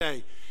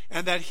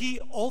and that he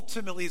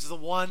ultimately is the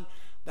one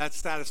that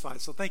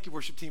satisfies. So thank you,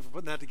 worship team, for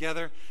putting that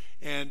together.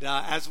 And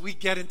as we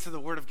get into the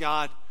Word of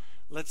God,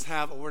 let's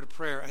have a word of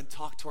prayer and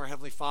talk to our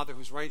Heavenly Father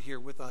who's right here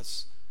with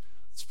us.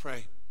 Let's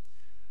pray.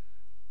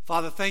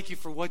 Father, thank you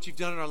for what you've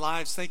done in our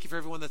lives. Thank you for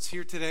everyone that's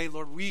here today.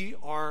 Lord, we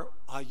are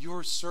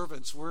your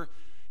servants. We're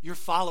your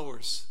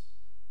followers.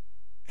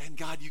 And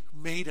God, you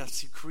made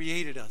us, you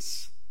created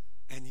us,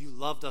 and you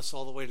loved us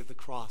all the way to the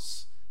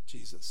cross,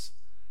 Jesus.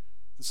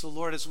 And so,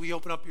 Lord, as we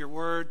open up your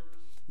word,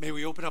 may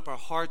we open up our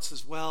hearts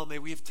as well. May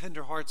we have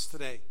tender hearts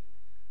today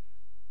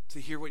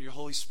to hear what your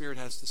Holy Spirit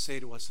has to say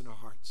to us in our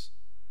hearts.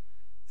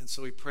 And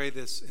so we pray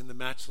this in the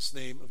matchless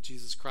name of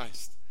Jesus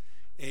Christ.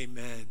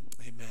 Amen.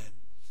 Amen.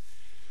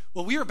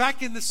 Well, we are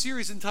back in the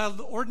series entitled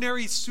The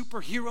Ordinary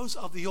Superheroes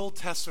of the Old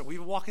Testament. We've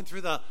been walking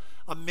through the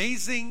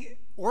amazing,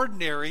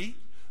 ordinary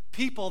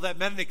people that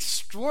met an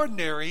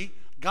extraordinary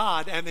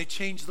God and they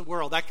changed the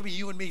world. That could be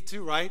you and me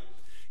too, right?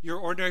 You're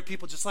ordinary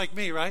people just like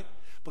me, right?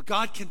 But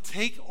God can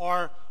take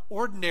our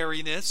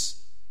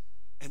ordinariness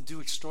and do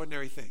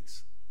extraordinary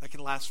things that can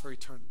last for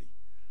eternity.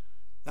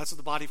 That's what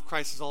the body of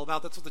Christ is all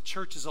about. That's what the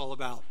church is all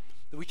about.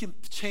 That we can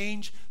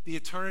change the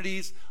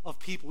eternities of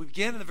people. We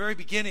began in the very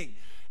beginning.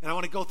 And I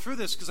want to go through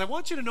this because I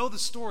want you to know the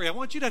story. I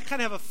want you to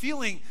kind of have a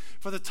feeling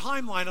for the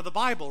timeline of the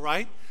Bible,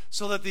 right?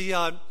 So that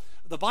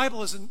the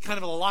Bible isn't kind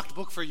of a locked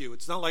book for you.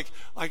 It's not like,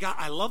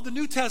 I love the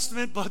New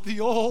Testament, but the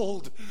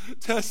Old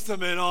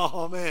Testament,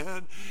 oh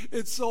man,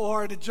 it's so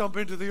hard to jump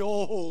into the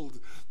Old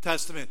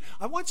Testament.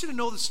 I want you to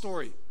know the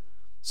story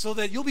so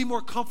that you'll be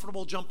more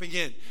comfortable jumping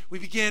in. We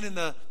began in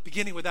the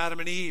beginning with Adam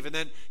and Eve, and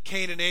then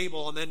Cain and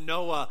Abel, and then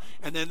Noah,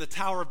 and then the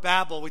Tower of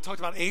Babel. We talked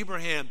about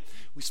Abraham.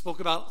 We spoke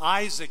about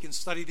Isaac and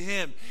studied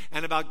him,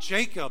 and about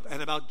Jacob,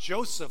 and about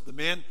Joseph, the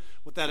man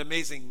with that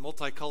amazing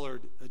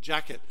multicolored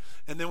jacket.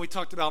 And then we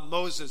talked about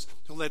Moses,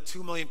 who led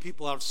 2 million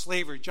people out of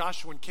slavery.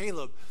 Joshua and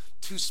Caleb,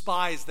 2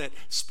 spies that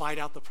spied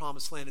out the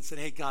promised land and said,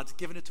 hey, God's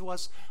given it to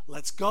us.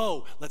 Let's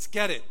go. Let's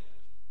get it.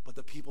 But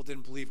the people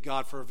didn't believe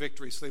God for a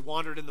victory, so they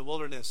wandered in the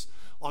wilderness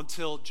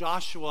until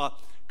Joshua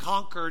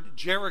conquered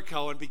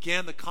Jericho and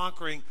began the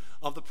conquering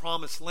of the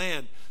promised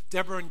land.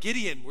 Deborah and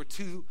Gideon were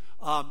 2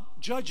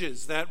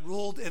 judges that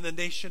ruled in the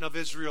nation of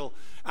Israel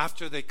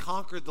after they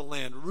conquered the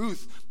land.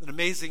 Ruth, an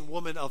amazing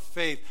woman of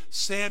faith.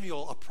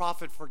 Samuel, a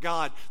prophet for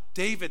God.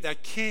 David,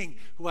 that king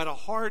who had a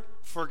heart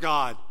for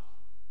God.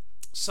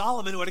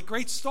 Solomon, who had a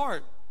great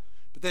start,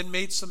 but then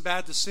made some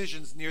bad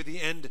decisions near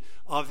the end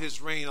of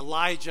his reign.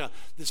 Elijah,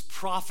 this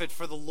prophet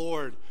for the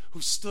Lord,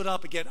 who stood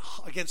up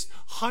against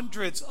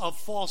hundreds of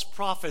false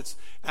prophets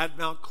at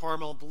Mount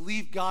Carmel and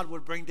believed God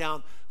would bring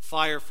down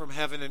fire from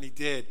heaven, and he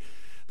did.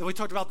 Then we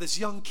talked about this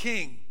young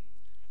king.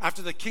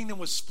 After the kingdom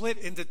was split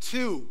into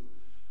 2,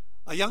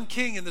 a young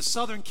king in the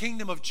southern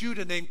kingdom of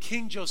Judah named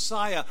King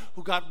Josiah,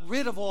 who got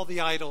rid of all the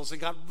idols and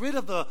got rid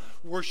of the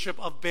worship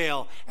of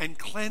Baal and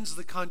cleansed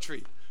the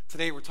country.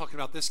 Today we're talking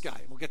about this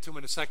guy. We'll get to him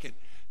in a second.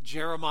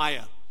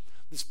 Jeremiah,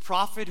 this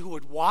prophet who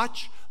would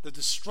watch the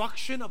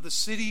destruction of the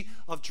city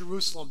of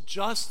Jerusalem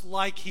just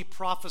like he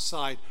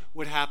prophesied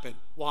would happen.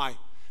 Why?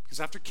 Because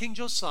after King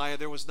Josiah,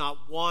 there was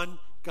not one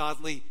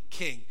godly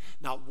king.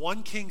 Not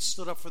one king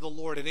stood up for the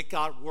Lord, and it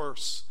got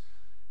worse.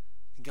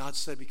 And God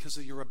said, because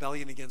of your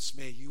rebellion against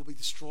me, you will be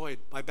destroyed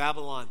by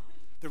Babylon.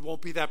 There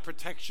won't be that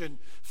protection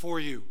for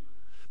you.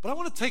 But I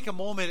want to take a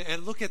moment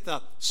and look at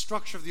the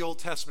structure of the Old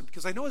Testament,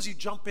 because I know as you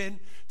jump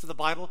into the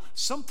Bible,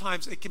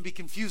 sometimes it can be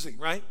confusing,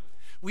 right?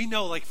 We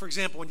know, like, for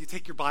example, when you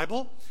take your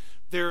Bible,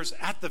 there's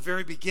at the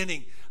very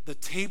beginning the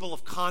table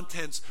of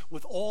contents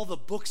with all the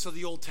books of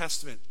the Old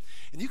Testament.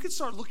 And you can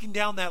start looking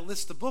down that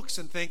list of books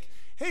and think,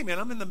 hey, man,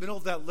 I'm in the middle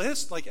of that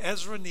list, like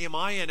Ezra,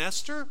 Nehemiah, and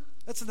Esther.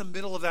 That's in the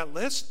middle of that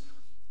list.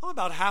 I'm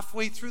about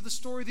halfway through the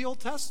story of the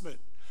Old Testament.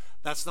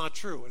 That's not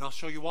true, and I'll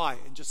show you why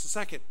in just a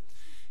second.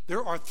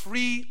 There are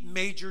 3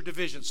 major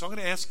divisions. So I'm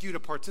going to ask you to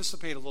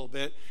participate a little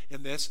bit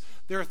in this.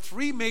 There are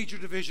 3 major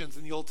divisions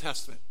in the Old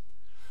Testament.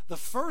 The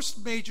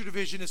first major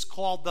division is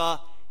called the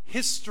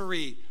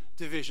history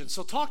division.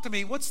 So talk to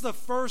me. What's the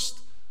first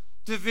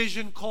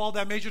division called?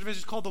 That major division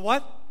is called the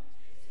what?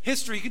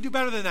 History. You can do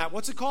better than that.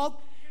 What's it called?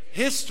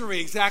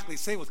 History. Exactly.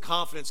 Say it with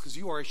confidence because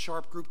you are a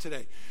sharp group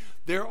today.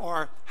 There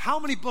are how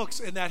many books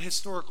in that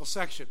historical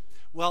section?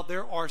 Well,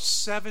 there are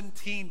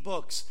 17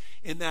 books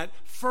in that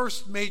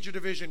first major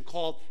division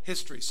called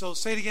history. So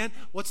say it again.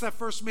 What's that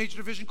first major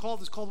division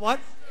called? It's called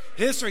what?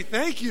 History.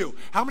 Thank you.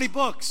 How many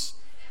books?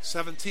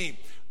 17.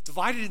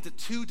 Divided into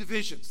 2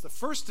 divisions. The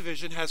first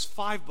division has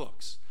 5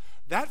 books.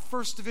 That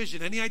first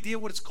division, any idea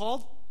what it's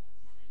called?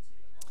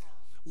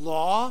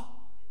 Law,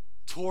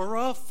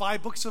 Torah,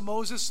 5 books of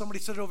Moses. Somebody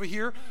said it over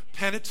here.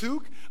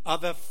 Pentateuch.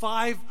 The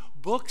 5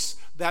 books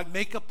that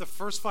make up the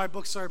first 5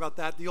 books. Sorry about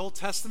that. The Old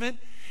Testament.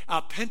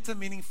 Penta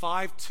meaning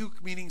 5,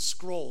 Tuch meaning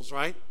scrolls,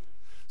 right?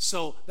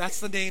 So that's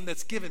the name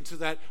that's given to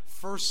that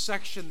first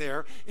section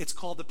there. It's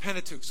called the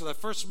Pentateuch. So that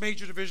first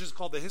major division is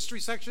called the history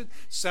section,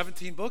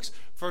 17 books.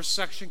 First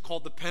section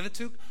called the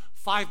Pentateuch,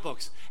 5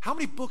 books. How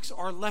many books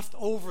are left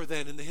over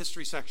then in the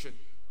history section?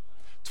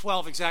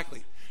 12,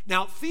 exactly.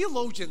 Now,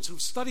 theologians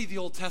who've studied the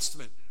Old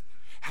Testament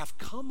have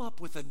come up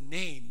with a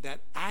name that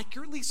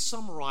accurately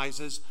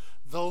summarizes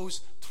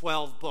those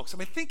 12 books. I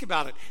mean, think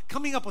about it.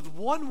 Coming up with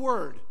one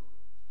word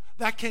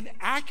that can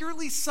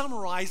accurately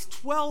summarize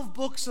 12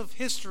 books of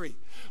history.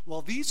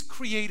 Well, these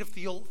creative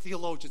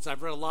theologians,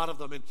 I've read a lot of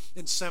them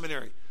in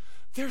seminary,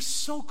 they're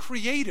so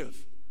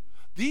creative.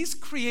 These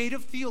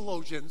creative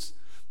theologians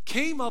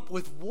came up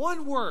with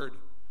one word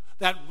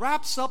that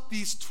wraps up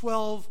these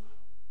 12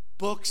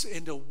 books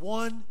into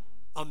one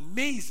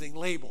amazing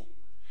label.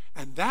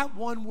 And that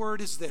one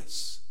word is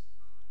this: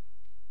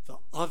 the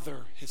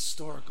other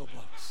historical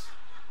books.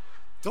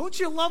 Don't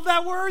you love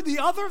that word? The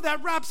other,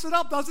 that wraps it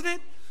up, doesn't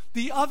it?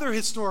 The other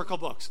historical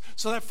books.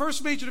 So that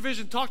first major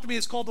division, talk to me,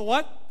 is called the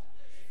what?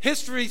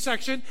 History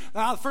section.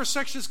 The first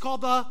section is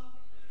called the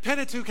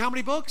Pentateuch. How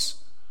many books?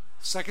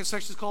 Second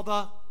section is called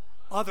the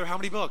other. How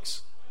many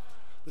books?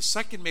 The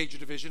second major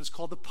division is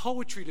called the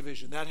Poetry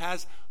division. That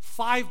has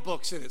 5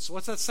 books in it. So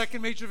what's that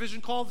second major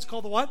division called? It's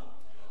called the what?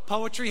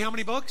 Poetry. How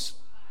many books?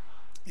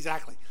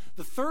 Exactly.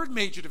 The third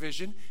major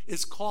division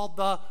is called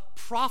the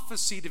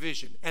Prophecy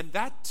division. And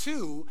that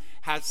too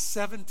has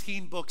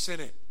 17 books in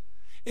it.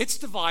 It's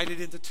divided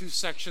into 2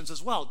 sections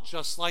as well,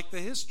 just like the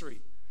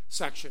history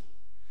section.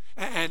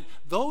 And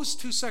those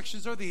 2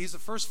 sections are these. The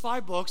first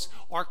 5 books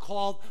are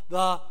called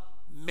the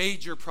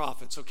major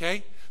prophets,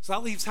 okay? So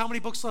that leaves how many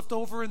books left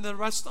over in the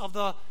rest of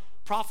the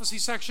prophecy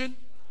section?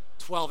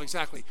 12,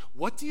 exactly.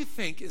 What do you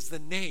think is the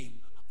name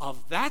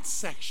of that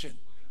section?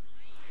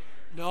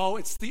 No,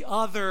 it's the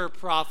other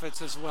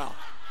prophets as well.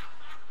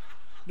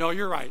 No,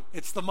 you're right.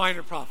 It's the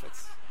minor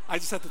prophets. I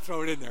just had to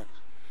throw it in there.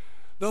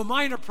 The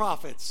minor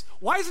prophets.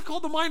 Why is it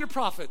called the minor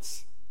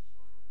prophets?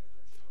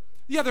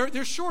 Yeah,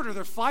 they're shorter.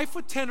 They're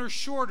 5'10" or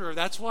shorter.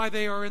 That's why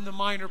they are in the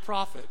minor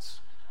prophets.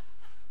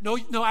 No,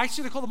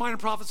 actually they're called the minor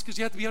prophets because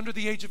you have to be under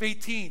the age of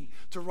 18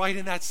 to write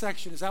in that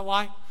section. Is that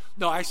why?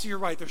 No, actually you're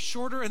right. They're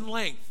shorter in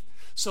length.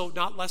 So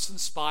not less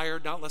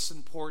inspired, not less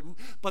important,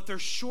 but they're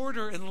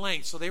shorter in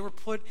length. So they were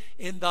put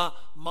in the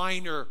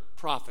minor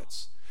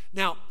prophets.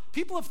 Now,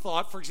 people have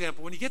thought, for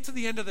example, when you get to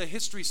the end of the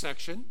history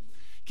section,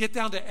 get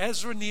down to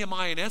Ezra,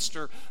 Nehemiah, and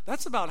Esther,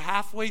 that's about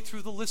halfway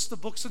through the list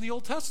of books in the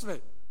Old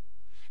Testament.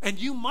 And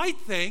you might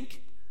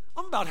think,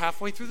 I'm about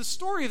halfway through the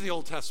story of the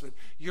Old Testament.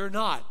 You're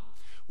not.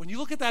 When you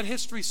look at that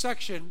history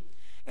section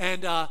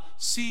and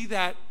see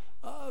that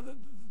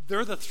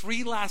they're the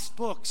 3 last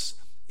books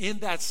in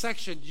that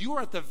section, you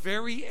are at the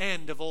very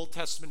end of Old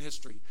Testament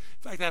history.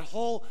 In fact, that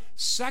whole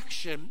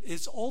section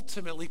is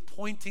ultimately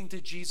pointing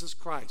to Jesus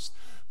Christ,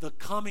 the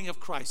coming of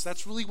Christ.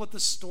 That's really what the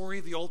story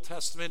of the Old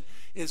Testament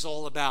is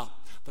all about.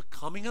 The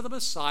coming of the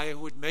Messiah who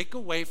would make a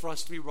way for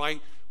us to be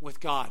right with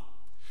God.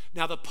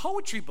 Now, the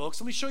poetry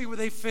books, let me show you where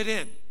they fit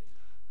in.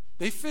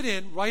 They fit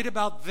in right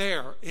about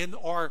there in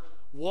our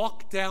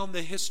walk down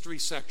the history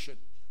section,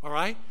 all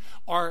right?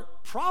 Our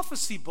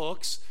prophecy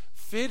books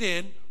fit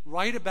in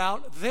right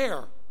about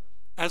there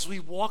as we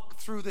walk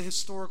through the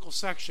historical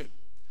section.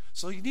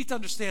 So you need to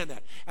understand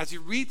that. As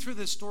you read through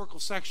the historical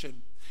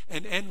section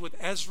and end with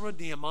Ezra,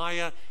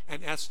 Nehemiah,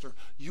 and Esther,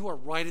 you are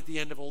right at the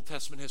end of Old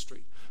Testament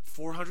history.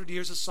 400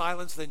 years of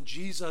silence, then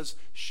Jesus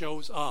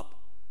shows up.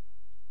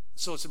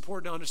 So it's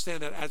important to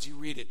understand that as you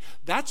read it.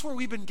 That's where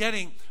we've been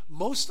getting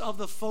most of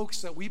the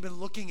folks that we've been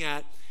looking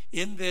at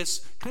in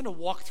this kind of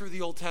walk through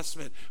the Old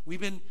Testament. We've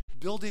been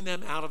building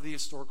them out of the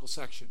historical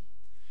section.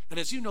 And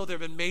as you know, there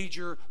have been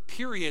major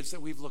periods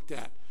that we've looked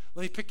at.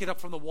 Let me pick it up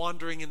from the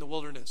wandering in the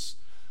wilderness.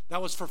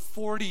 That was for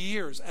 40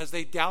 years as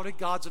they doubted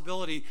God's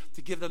ability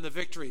to give them the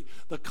victory.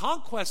 The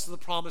conquest of the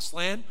promised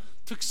land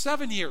took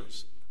 7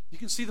 years. You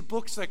can see the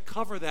books that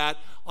cover that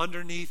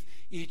underneath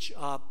each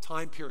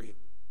time period.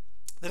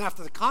 Then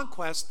after the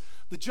conquest,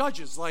 the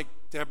judges like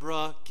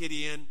Deborah,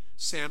 Gideon,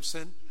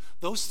 Samson,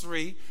 those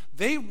 3,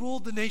 they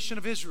ruled the nation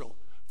of Israel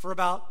for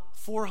about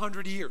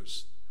 400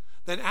 years.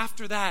 Then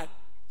after that,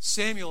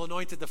 Samuel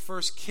anointed the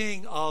first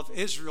king of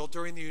Israel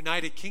during the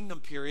United Kingdom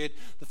period.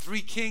 The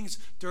 3 kings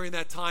during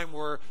that time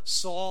were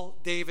Saul,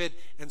 David,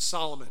 and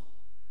Solomon.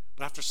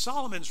 But after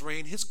Solomon's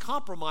reign, his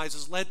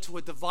compromises led to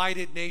a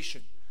divided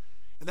nation.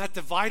 And that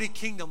divided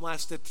kingdom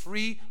lasted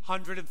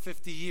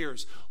 350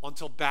 years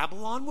until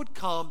Babylon would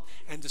come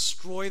and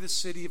destroy the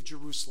city of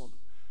Jerusalem.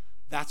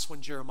 That's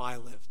when Jeremiah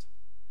lived.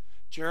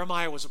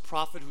 Jeremiah was a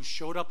prophet who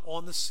showed up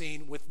on the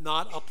scene with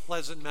not a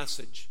pleasant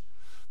message.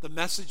 The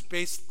message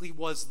basically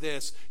was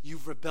this: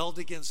 you've rebelled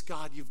against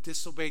God, you've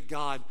disobeyed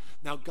God,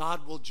 now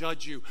God will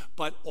judge you,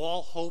 but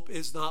all hope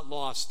is not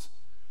lost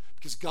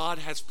because God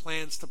has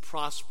plans to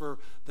prosper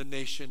the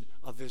nation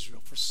of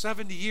Israel. For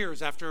 70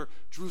 years after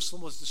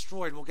Jerusalem was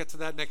destroyed, and we'll get to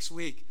that next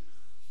week,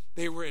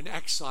 they were in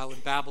exile in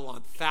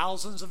Babylon.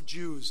 Thousands of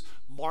Jews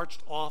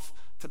marched off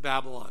to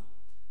Babylon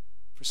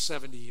for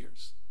 70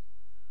 years.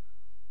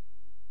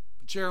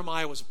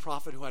 Jeremiah was a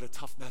prophet who had a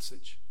tough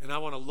message, and I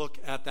want to look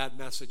at that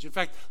message. In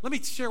fact, let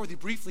me share with you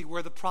briefly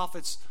where the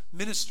prophets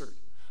ministered.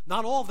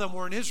 Not all of them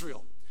were in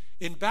Israel.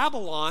 In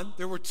Babylon,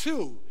 there were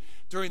 2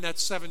 during that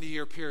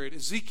 70-year period,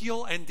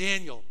 Ezekiel and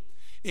Daniel.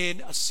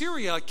 In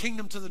Assyria, a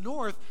kingdom to the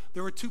north,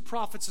 there were 2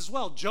 prophets as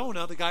well,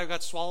 Jonah, the guy who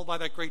got swallowed by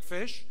that great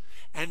fish,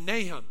 and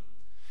Nahum.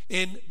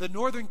 In the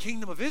northern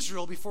kingdom of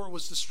Israel, before it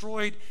was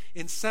destroyed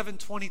in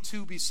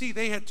 722 BC,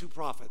 they had two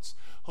prophets,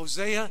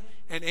 Hosea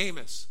and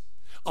Amos.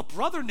 A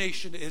brother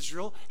nation to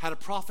Israel had a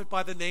prophet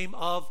by the name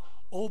of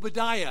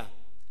Obadiah.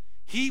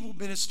 He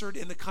ministered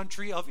in the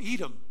country of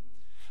Edom.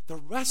 The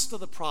rest of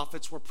the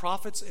prophets were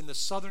prophets in the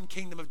southern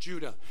kingdom of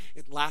Judah.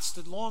 It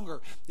lasted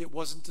longer. It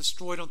wasn't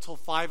destroyed until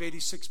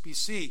 586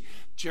 BC.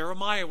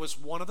 Jeremiah was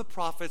one of the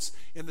prophets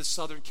in the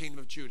southern kingdom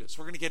of Judah. So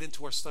we're going to get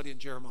into our study in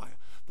Jeremiah.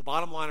 The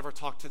bottom line of our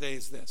talk today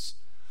is this.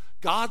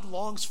 God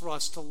longs for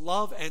us to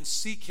love and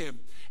seek him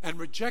and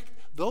reject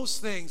those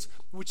things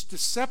which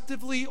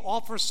deceptively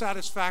offer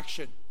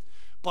satisfaction,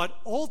 but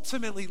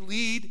ultimately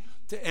lead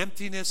to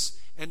emptiness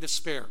and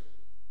despair.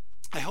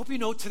 I hope you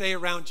know today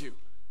around you,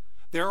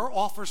 there are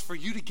offers for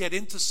you to get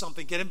into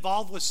something, get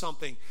involved with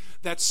something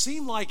that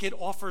seem like it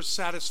offers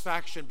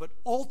satisfaction, but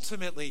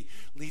ultimately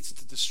leads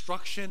to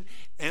destruction,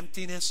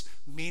 emptiness,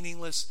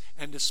 meaningless,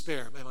 and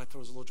despair. Man, my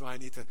throat's a little dry. I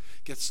need to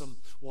get some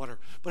water.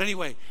 But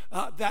anyway,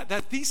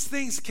 that these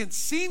things can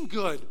seem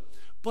good,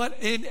 but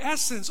in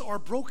essence are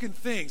broken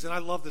things. And I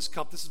love this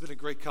cup. This has been a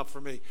great cup for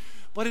me.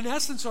 But in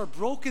essence are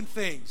broken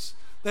things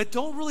that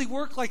don't really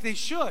work like they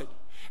should.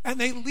 And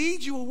they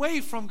lead you away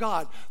from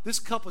God. This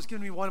cup was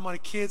given to me one of my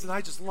kids, and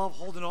I just love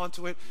holding on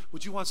to it.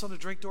 Would you want something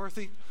to drink,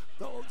 Dorothy?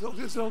 No,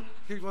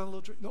 here, you want a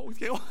little drink? No, we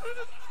can't.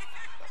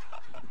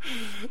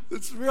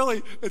 It's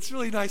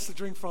really nice to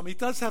drink from. He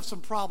does have some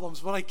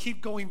problems, but I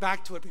keep going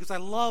back to it because I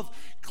love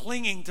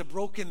clinging to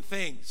broken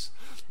things,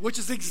 which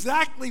is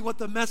exactly what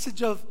the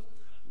message of,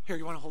 here,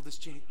 you want to hold this,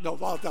 Jeannie? No,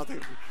 I'll take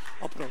it.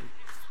 I'll put it over.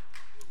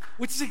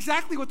 Which is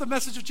exactly what the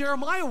message of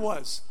Jeremiah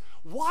was.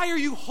 Why are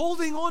you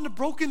holding on to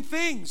broken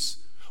things?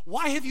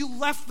 Why have you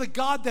left the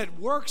God that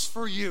works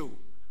for you?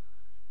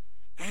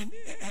 And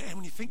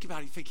when you think about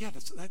it, you think, yeah,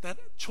 that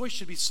choice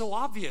should be so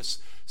obvious.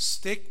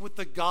 Stick with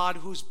the God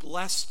who's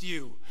blessed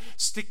you.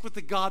 Stick with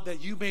the God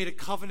that you made a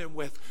covenant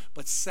with.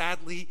 But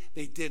sadly,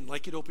 they didn't.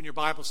 Like you'd open your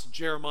Bibles to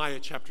Jeremiah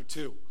chapter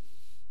 2.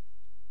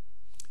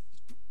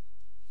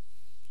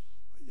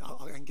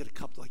 I can get a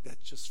cup like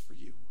that just for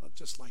you.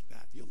 Just like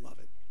that. You'll love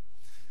it.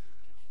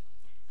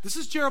 This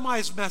is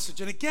Jeremiah's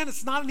message. And again,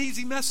 it's not an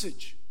easy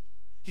message.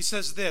 He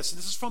says this, and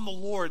this is from the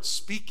Lord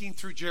speaking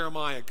through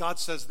Jeremiah. God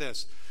says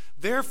this,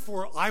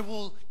 therefore I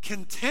will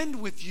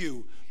contend with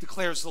you,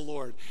 declares the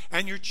Lord,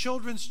 and your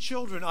children's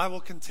children I will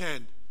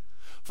contend.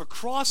 For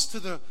cross to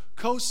the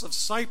coasts of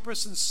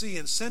Cyprus and sea,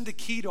 and send to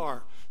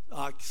Kedar.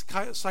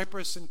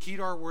 Cyprus and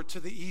Kedar were to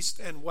the east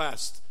and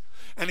west.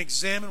 And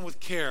examine with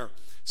care.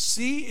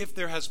 See if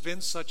there has been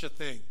such a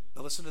thing.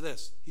 Now listen to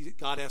this.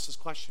 God asks this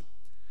question.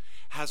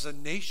 Has a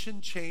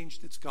nation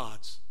changed its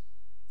gods,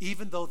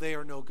 even though they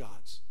are no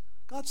gods?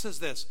 God says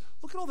this,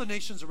 look at all the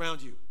nations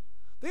around you.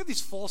 They have these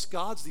false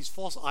gods, these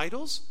false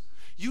idols.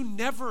 You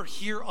never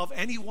hear of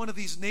any one of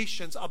these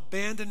nations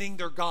abandoning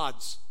their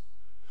gods.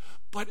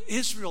 But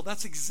Israel,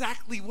 that's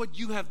exactly what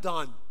you have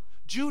done.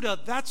 Judah,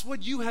 that's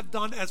what you have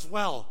done as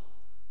well.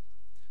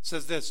 It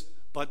says this,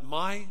 but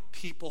my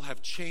people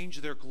have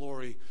changed their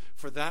glory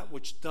for that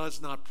which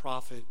does not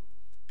profit.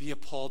 Be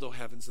appalled, O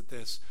heavens, at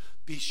this.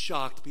 Be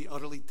shocked, be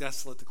utterly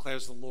desolate,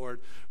 declares the Lord.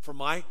 For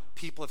my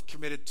people have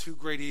committed two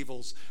great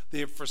evils. They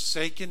have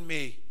forsaken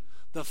me,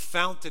 the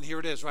fountain, here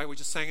it is, right? We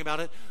just sang about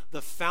it.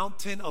 The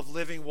fountain of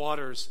living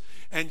waters,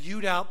 and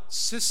hewed out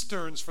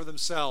cisterns for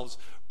themselves,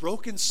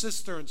 broken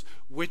cisterns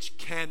which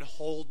can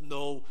hold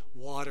no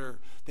water.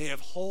 They have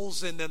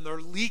holes in them,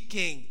 they're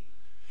leaking.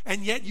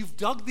 And yet you've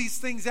dug these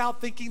things out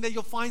thinking that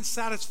you'll find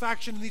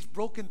satisfaction in these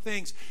broken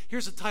things.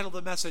 Here's the title of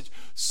the message.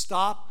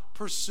 Stop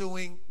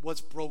pursuing what's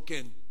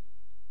broken.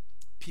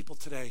 People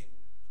today,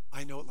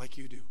 I know it like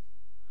you do.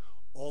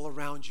 All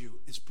around you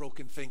is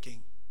broken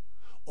thinking.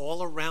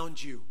 All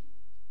around you,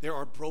 there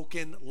are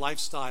broken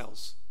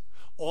lifestyles.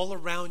 All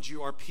around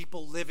you are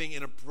people living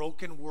in a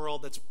broken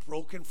world that's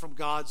broken from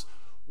God's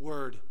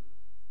word.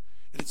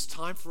 And it's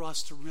time for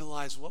us to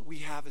realize what we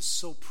have is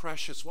so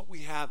precious. What we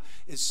have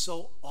is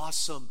so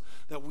awesome,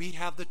 that we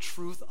have the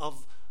truth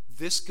of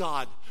this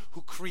God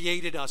who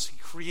created us. He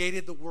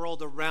created the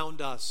world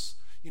around us.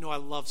 You know, I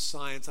love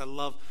science. I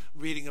love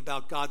reading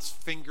about God's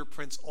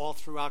fingerprints all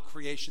throughout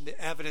creation.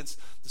 The evidence,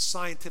 the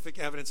scientific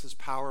evidence is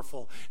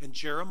powerful. And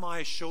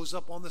Jeremiah shows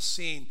up on the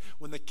scene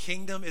when the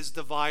kingdom is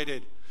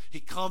divided. He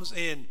comes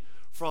in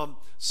from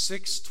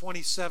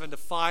 627 to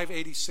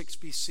 586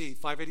 BC.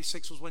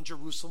 586 was when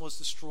Jerusalem was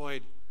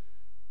destroyed,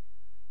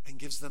 and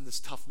gives them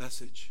this tough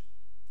message.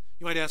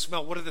 You might ask,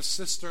 well, what are the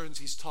cisterns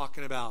he's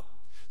talking about?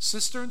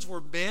 Cisterns were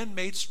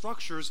man-made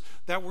structures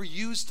that were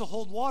used to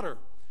hold water.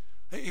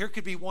 Here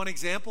could be one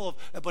example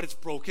of, but it's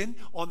broken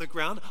on the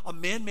ground, a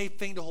man-made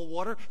thing to hold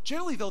water.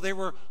 Generally, though, there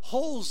were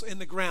holes in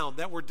the ground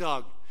that were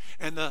dug,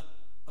 and the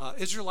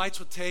Israelites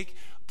would take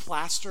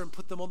plaster and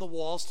put them on the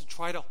walls to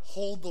try to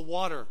hold the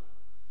water.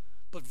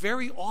 But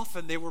very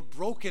often they were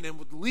broken and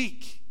would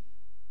leak.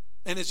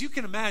 And as you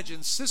can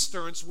imagine,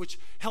 cisterns which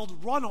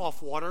held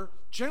runoff water,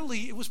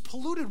 generally it was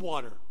polluted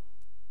water.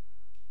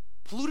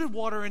 Polluted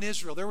water in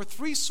Israel. There were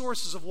three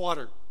sources of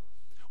water.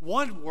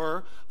 One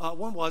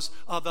was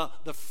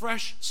the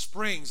fresh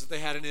springs that they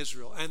had in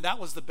Israel, and that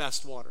was the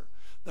best water.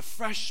 The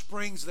fresh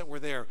springs that were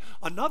there.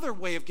 Another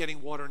way of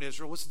getting water in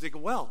Israel was to dig a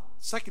well,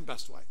 second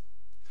best way.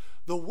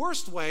 The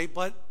worst way,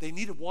 but they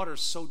needed water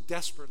so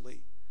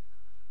desperately,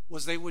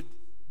 was they would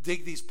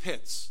dig these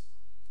pits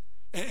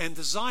and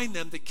design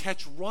them to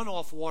catch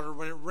runoff water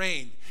when it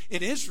rained.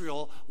 In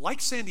Israel,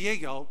 like San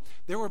Diego,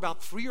 there were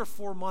about 3 or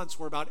 4 months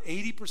where about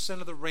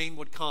 80% of the rain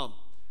would come.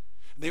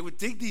 They would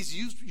dig these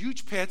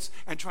huge pits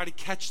and try to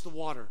catch the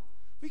water.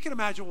 We can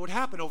imagine what would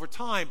happen over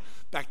time.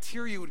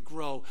 Bacteria would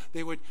grow.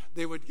 They would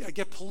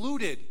get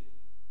polluted.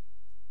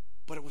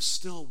 But it was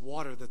still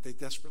water that they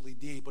desperately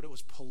need, but it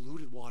was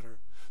polluted water,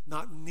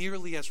 not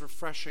nearly as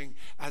refreshing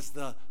as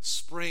the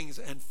springs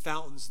and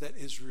fountains that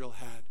Israel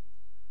had.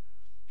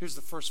 Here's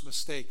the first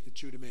mistake that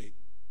Judah made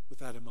with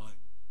that in mind.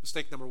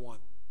 Mistake number 1,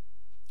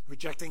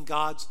 rejecting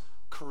God's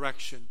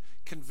correction,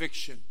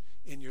 conviction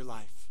in your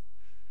life.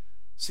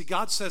 See,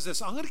 God says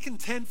this, I'm going to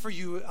contend for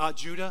you,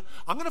 Judah.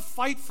 I'm going to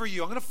fight for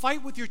you. I'm going to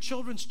fight with your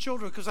children's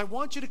children because I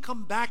want you to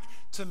come back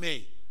to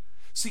me.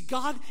 See,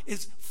 God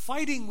is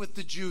fighting with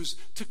the Jews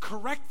to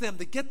correct them,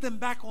 to get them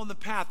back on the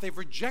path. They've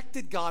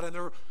rejected God and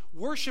they're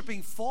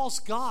worshiping false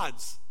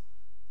gods.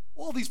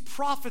 All these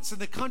prophets in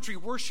the country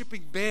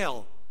worshiping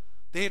Baal.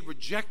 They had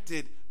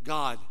rejected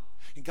God.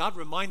 And God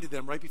reminded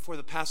them right before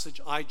the passage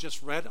I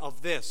just read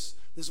of this.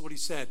 This is what he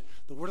said.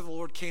 The word of the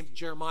Lord came to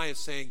Jeremiah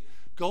saying,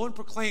 go and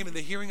proclaim in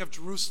the hearing of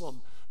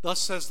Jerusalem, thus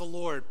says the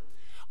Lord,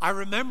 I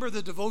remember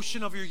the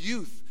devotion of your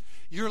youth,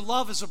 your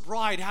love as a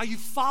bride, how you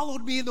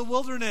followed me in the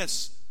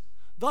wilderness.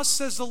 Thus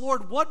says the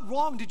Lord, what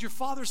wrong did your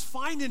fathers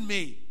find in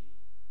me,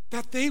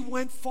 that they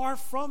went far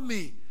from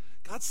me?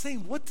 God's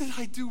saying, what did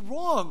I do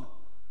wrong?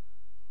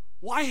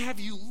 Why have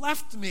you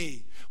left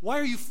me? Why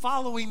are you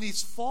following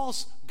these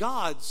false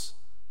gods?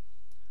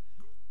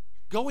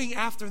 Going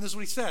after, and this is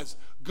what he says,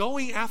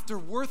 going after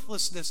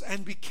worthlessness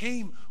and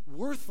became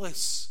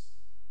worthless.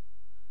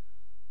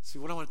 See,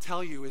 what I want to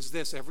tell you is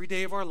this. Every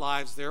day of our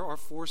lives, there are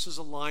forces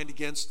aligned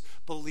against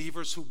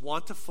believers who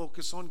want to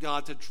focus on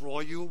God, to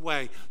draw you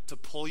away, to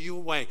pull you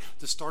away,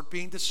 to start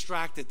being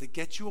distracted, to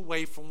get you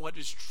away from what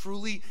is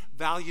truly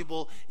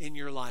valuable in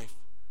your life.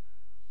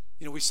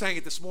 You know, we sang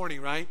it this morning,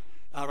 right?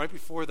 Right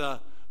before the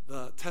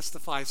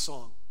Testify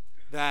song,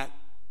 that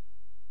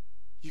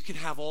you can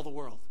have all the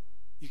world.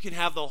 You can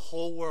have the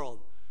whole world.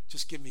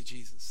 Just give me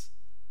Jesus.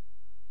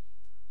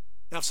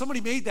 Now, if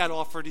somebody made that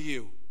offer to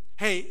you,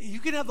 hey, you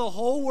can have the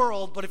whole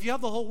world, but if you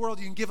have the whole world,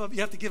 you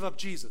have to give up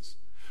Jesus.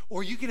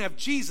 Or you can have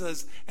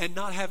Jesus and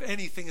not have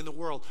anything in the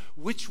world.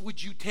 Which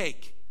would you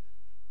take?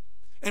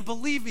 And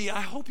believe me, I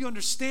hope you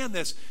understand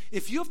this.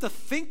 If you have to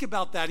think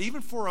about that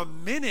even for a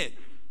minute,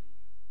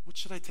 what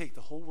should I take,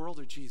 the whole world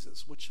or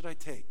Jesus? What should I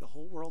take, the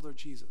whole world or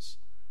Jesus?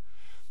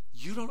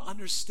 You don't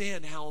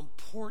understand how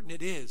important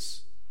it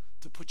is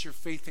to put your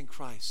faith in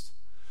Christ.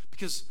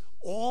 Because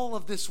all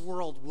of this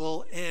world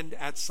will end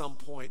at some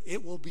point.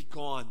 It will be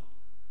gone.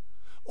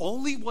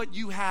 Only what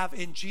you have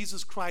in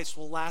Jesus Christ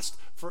will last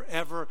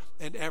forever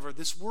and ever.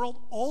 This world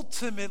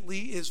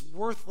ultimately is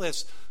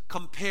worthless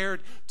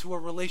compared to a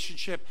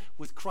relationship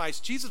with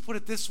Christ. Jesus put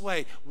it this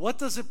way, what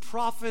does it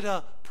profit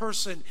a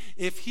person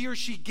if he or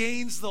she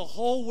gains the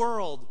whole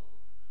world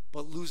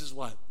but loses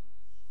what?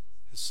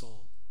 His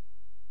soul.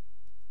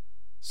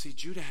 See,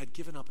 Judah had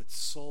given up its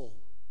soul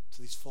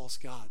to these false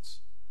gods.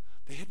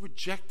 They had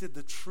rejected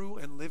the true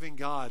and living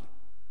God.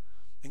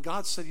 And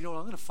God said, you know what,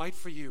 I'm going to fight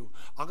for you.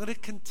 I'm going to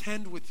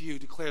contend with you,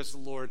 declares the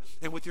Lord,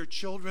 and with your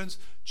children's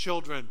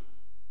children.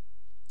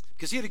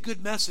 Because he had a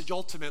good message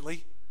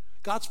ultimately.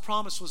 God's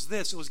promise was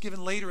this. It was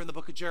given later in the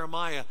book of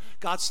Jeremiah.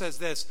 God says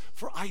this,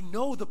 for I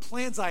know the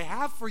plans I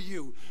have for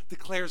you,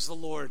 declares the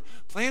Lord.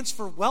 Plans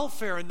for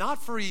welfare and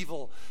not for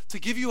evil, to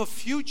give you a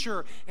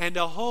future and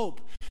a hope.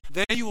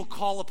 Then you will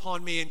call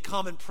upon me and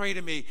come and pray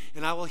to me,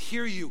 and I will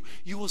hear you.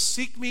 You will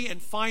seek me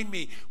and find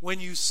me when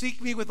you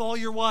seek me with all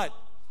your what?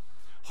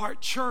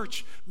 Heart.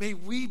 Church, may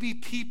we be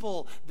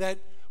people that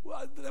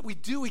we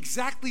do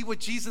exactly what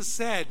Jesus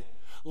said.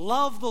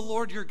 Love the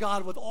Lord your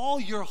God with all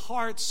your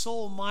heart,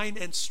 soul, mind,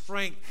 and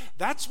strength.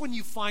 That's when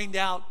you find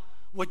out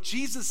what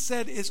Jesus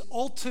said is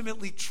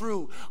ultimately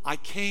true. I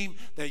came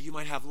that you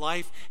might have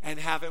life and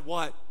have it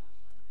what?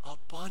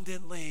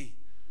 Abundantly.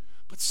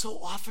 But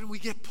so often we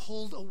get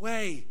pulled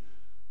away.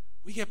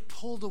 We get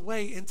pulled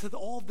away into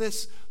all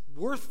this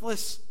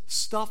worthless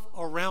stuff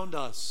around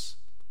us.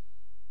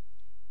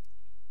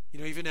 You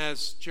know, even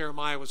as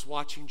Jeremiah was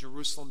watching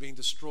Jerusalem being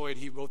destroyed,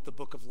 he wrote the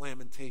book of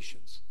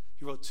Lamentations.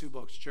 He wrote 2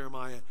 books,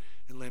 Jeremiah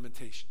and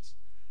Lamentations.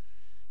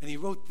 And he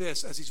wrote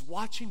this as he's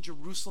watching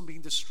Jerusalem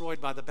being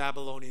destroyed by the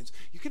Babylonians.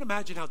 You can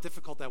imagine how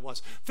difficult that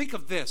was. Think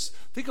of this.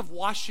 Think of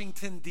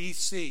Washington,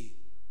 D.C.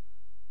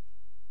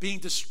 being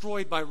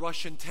destroyed by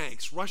Russian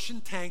tanks. Russian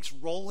tanks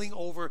rolling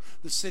over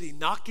the city,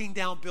 knocking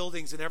down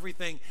buildings and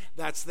everything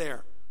that's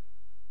there.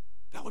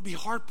 That would be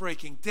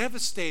heartbreaking,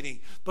 devastating.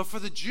 But for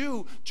the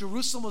Jew,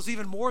 Jerusalem was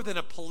even more than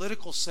a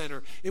political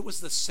center. It was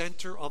the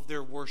center of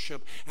their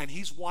worship. And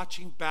he's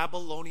watching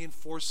Babylonian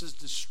forces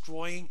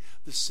destroying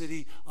the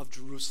city of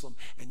Jerusalem,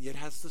 and yet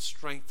has the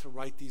strength to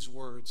write these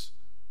words.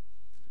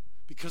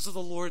 Because of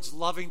the Lord's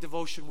loving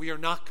devotion, we are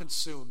not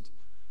consumed,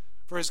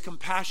 for his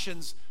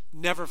compassions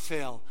never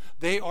fail.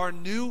 They are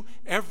new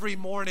every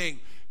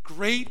morning.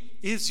 Great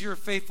is your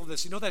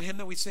faithfulness. You know that hymn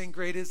that we sing,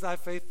 Great is thy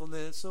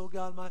faithfulness, O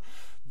God my...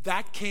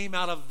 That came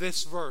out of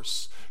this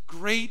verse.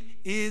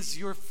 Great is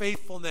your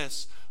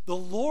faithfulness. The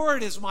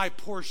Lord is my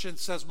portion,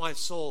 says my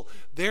soul.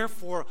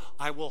 Therefore,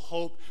 I will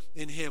hope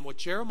in him. What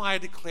Jeremiah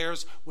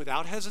declares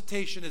without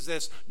hesitation is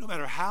this: no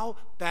matter how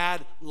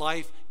bad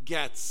life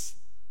gets,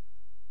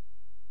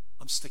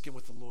 I'm sticking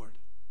with the Lord,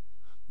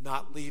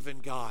 not leaving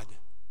God.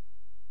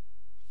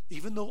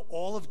 Even though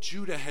all of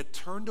Judah had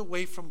turned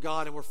away from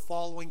God and were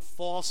following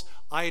false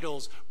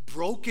idols,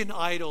 broken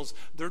idols,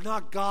 they're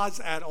not gods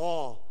at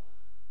all.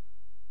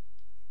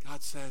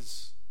 God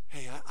says,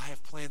 hey, I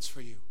have plans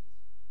for you.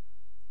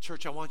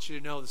 Church, I want you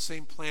to know the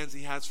same plans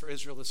he has for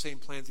Israel, the same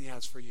plans he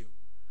has for you,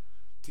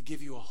 to give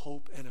you a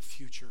hope and a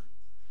future.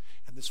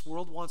 And this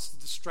world wants to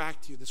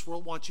distract you. This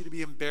world wants you to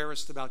be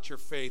embarrassed about your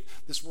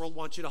faith. This world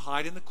wants you to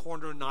hide in the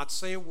corner and not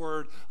say a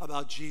word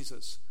about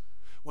Jesus.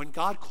 When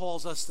God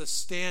calls us to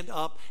stand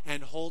up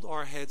and hold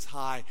our heads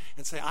high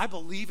and say, I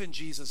believe in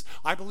Jesus.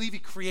 I believe he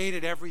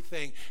created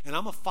everything, and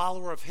I'm a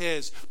follower of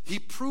his. He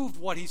proved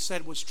what he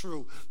said was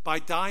true by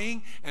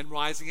dying and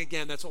rising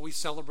again. That's what we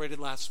celebrated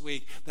last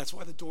week. That's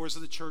why the doors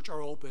of the church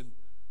are open,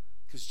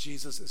 because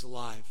Jesus is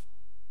alive.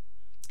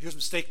 Here's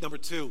mistake number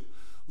 2.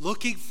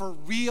 Looking for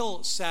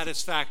real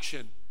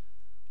satisfaction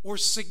or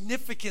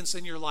significance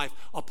in your life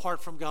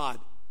apart from God.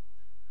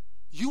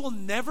 You will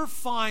never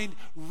find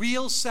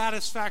real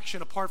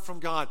satisfaction apart from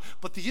God.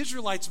 But the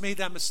Israelites made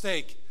that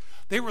mistake.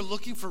 They were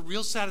looking for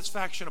real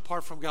satisfaction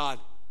apart from God.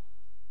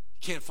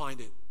 You can't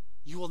find it.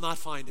 You will not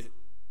find it.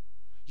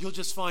 You'll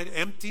just find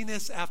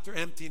emptiness after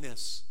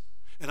emptiness.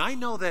 And I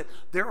know that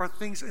there are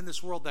things in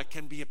this world that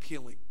can be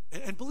appealing.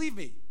 And believe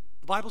me,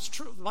 the Bible's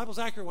true. The Bible's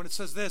accurate when it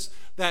says this,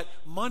 that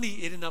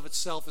money in and of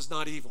itself is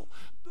not evil.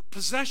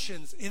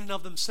 Possessions in and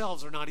of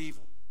themselves are not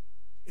evil.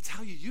 It's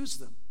how you use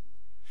them.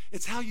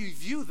 It's how you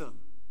view them.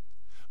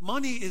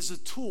 Money is a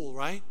tool,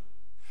 right?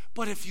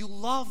 But if you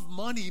love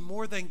money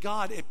more than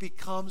God, it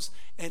becomes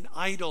an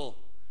idol.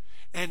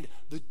 And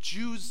the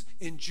Jews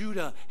in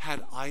Judah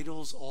had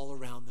idols all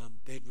around them.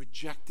 They'd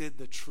rejected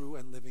the true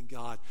and living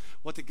God.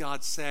 What did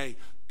God say?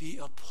 Be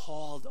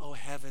appalled, O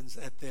heavens,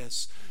 at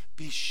this.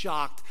 Be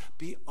shocked.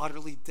 Be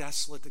utterly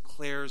desolate,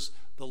 declares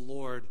the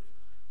Lord.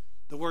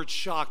 The word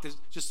shocked is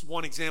just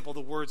one example of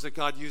the words that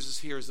God uses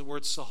here is the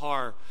word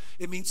sahar.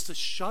 It means to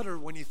shudder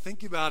when you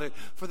think about it,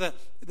 for the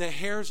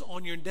hairs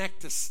on your neck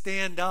to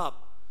stand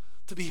up,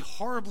 to be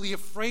horribly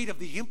afraid of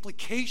the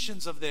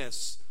implications of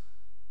this,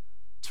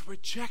 to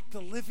reject the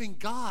living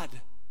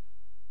God.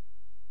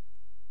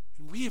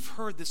 And we have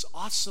heard this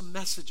awesome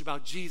message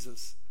about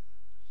Jesus,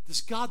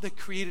 this God that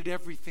created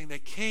everything,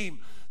 that came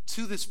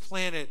to this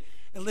planet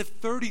and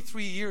lived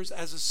 33 years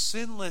as a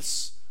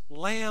sinless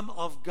Lamb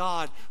of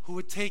God who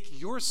would take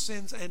your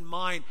sins and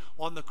mine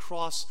on the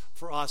cross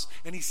for us.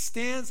 And he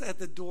stands at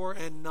the door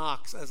and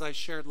knocks, as I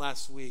shared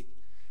last week.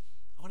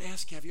 I want to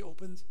ask you, have you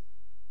opened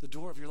the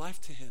door of your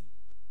life to him?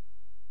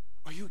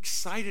 Are you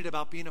excited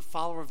about being a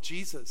follower of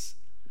Jesus?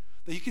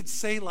 That you could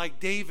say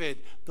like David,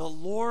 the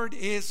Lord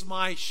is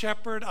my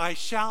shepherd, I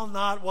shall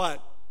not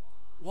what?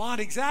 Want.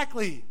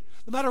 Exactly.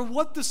 No matter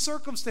what the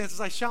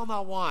circumstances, I shall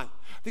not want.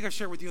 I think I've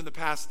shared with you in the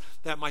past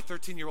that my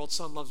 13-year-old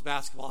son loves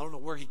basketball. I don't know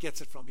where he gets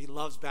it from. He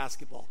loves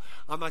basketball.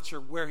 I'm not sure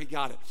where he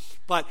got it.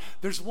 But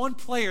there's one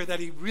player that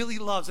he really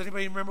loves.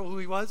 Anybody remember who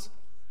he was?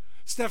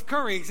 Steph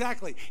Curry,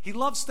 exactly. He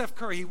loves Steph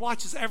Curry. He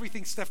watches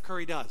everything Steph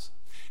Curry does.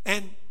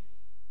 And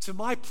to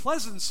my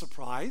pleasant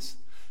surprise,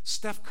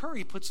 Steph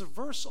Curry puts a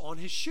verse on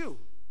his shoe.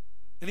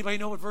 Anybody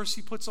know what verse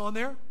he puts on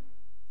there?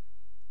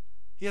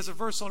 He has a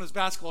verse on his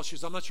basketball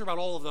shoes. I'm not sure about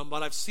all of them,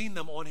 but I've seen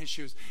them on his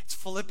shoes. It's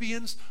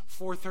Philippians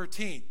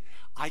 4:13.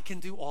 I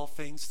can do all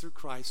things through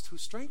Christ who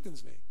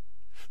strengthens me.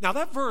 Now,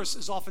 that verse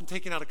is often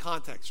taken out of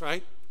context,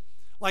 right?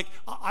 Like,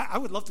 I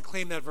would love to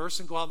claim that verse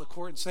and go out in the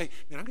court and say,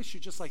 man, I'm going to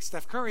shoot just like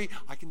Steph Curry.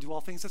 I can do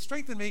all things that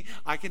strengthen me.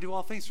 I can do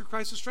all things through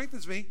Christ who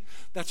strengthens me.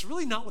 That's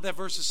really not what that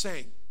verse is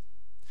saying.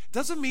 It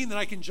doesn't mean that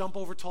I can jump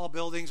over tall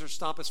buildings or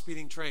stop a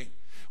speeding train.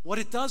 What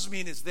it does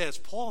mean is this.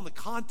 Paul, in the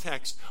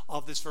context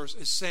of this verse,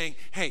 is saying,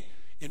 hey,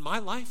 in my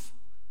life,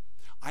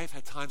 I have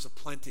had times of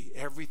plenty.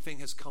 Everything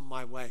has come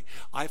my way.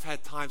 I've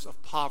had times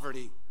of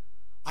poverty.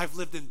 I've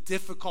lived in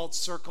difficult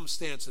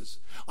circumstances.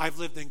 I've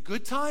lived in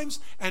good times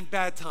and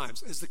bad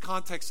times, is the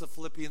context of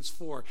Philippians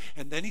 4.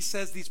 And then he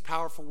says these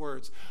powerful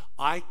words,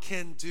 I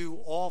can do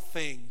all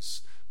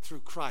things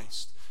through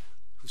Christ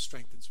who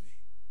strengthens me.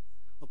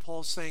 What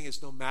Paul's saying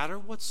is no matter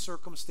what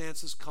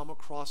circumstances come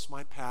across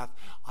my path,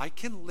 I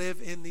can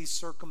live in these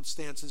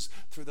circumstances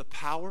through the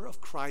power of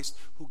Christ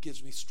who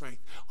gives me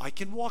strength. I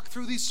can walk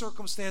through these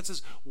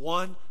circumstances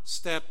one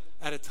step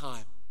at a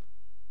time.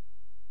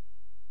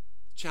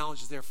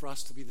 challenge is there for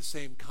us to be the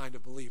same kind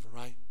of believer,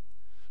 right?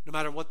 No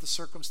matter what the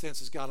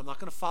circumstances, God, I'm not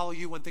going to follow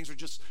you when things are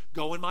just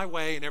going my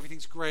way and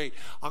everything's great.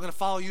 I'm going to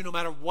follow you no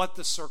matter what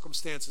the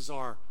circumstances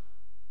are.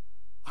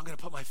 I'm going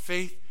to put my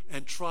faith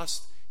and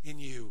trust in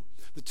you.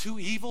 The two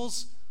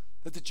evils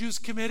that the Jews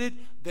committed,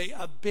 they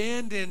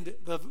abandoned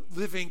the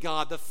living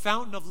God, the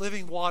fountain of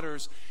living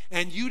waters,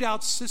 and hewed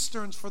out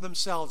cisterns for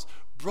themselves,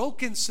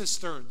 broken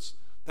cisterns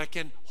that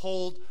can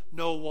hold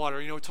no water.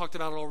 We talked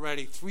about it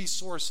already. 3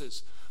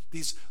 sources.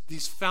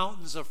 These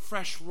fountains of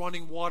fresh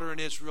running water in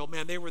Israel,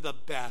 man, they were the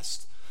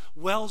best.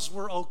 Wells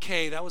were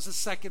okay. That was the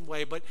second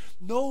way. But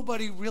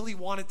nobody really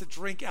wanted to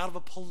drink out of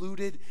a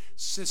polluted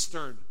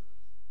cistern.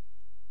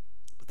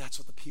 But that's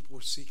what the people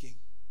were seeking.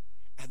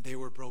 And they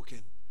were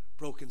broken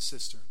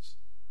cisterns.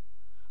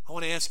 I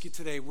want to ask you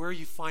today, where are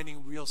you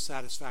finding real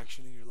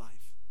satisfaction in your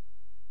life?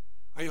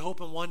 Are you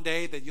hoping one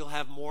day that you'll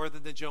have more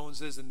than the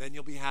Joneses and then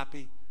you'll be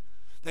happy?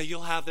 That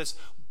you'll have this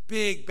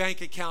big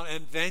bank account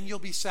and then you'll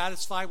be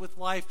satisfied with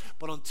life,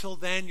 but until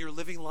then you're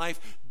living life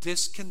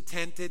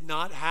discontented,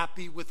 not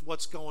happy with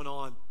what's going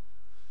on.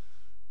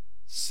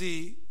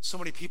 See, so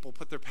many people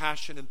put their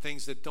passion in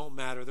things that don't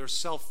matter. They're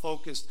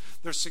self-focused.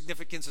 Their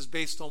significance is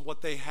based on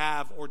what they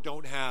have or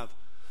don't have.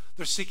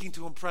 They're seeking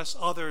to impress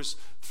others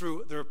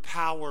through their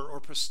power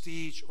or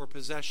prestige or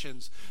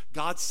possessions.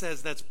 God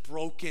says that's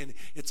broken.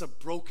 It's a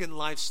broken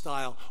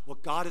lifestyle.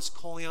 What God is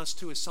calling us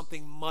to is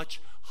something much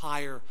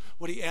higher.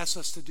 What he asks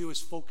us to do is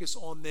focus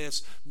on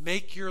this.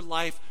 Make your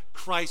life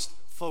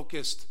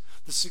Christ-focused.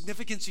 The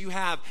significance you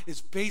have is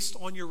based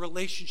on your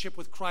relationship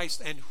with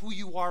Christ and who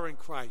you are in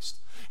Christ.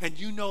 And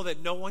you know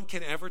that no one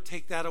can ever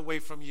take that away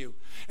from you.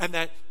 And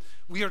that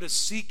we are to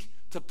seek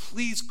to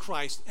please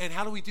Christ. And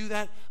how do we do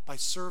that? By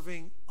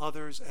serving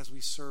others as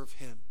we serve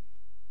him.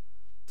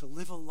 To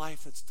live a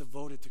life that's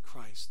devoted to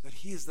Christ, that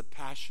he is the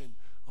passion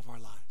of our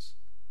lives.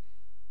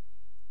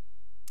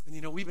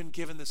 And we've been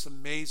given this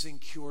amazing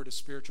cure to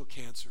spiritual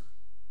cancer.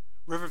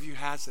 Riverview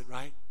has it,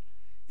 right?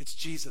 It's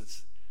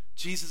Jesus.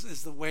 Jesus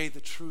is the way, the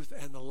truth,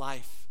 and the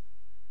life.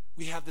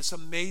 We have this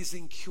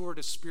amazing cure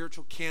to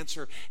spiritual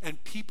cancer,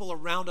 and people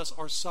around us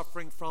are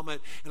suffering from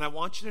it. And I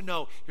want you to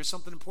know, here's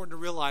something important to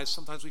realize.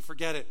 Sometimes we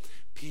forget it.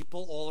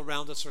 People all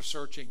around us are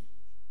searching.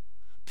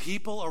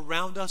 People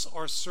around us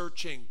are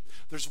searching.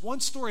 There's one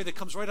story that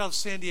comes right out of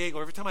San Diego.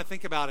 Every time I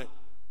think about it,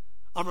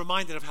 I'm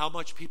reminded of how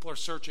much people are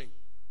searching.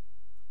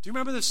 Do you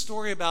remember this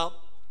story about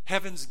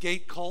Heaven's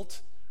Gate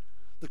cult?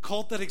 The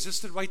cult that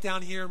existed right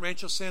down here in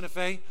Rancho Santa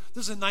Fe?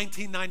 This is in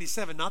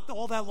 1997, not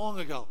all that long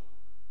ago.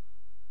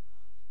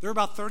 There were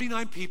about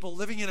 39 people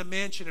living in a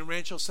mansion in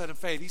Rancho Santa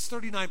Fe. These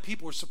 39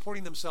 people were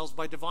supporting themselves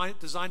by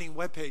designing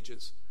web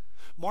pages.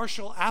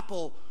 Marshall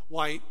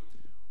Applewhite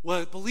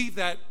believed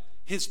that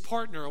his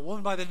partner, a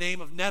woman by the name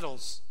of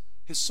Nettles,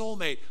 his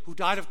soulmate, who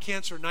died of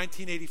cancer in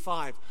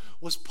 1985,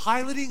 was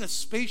piloting a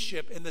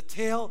spaceship in the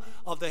tail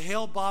of the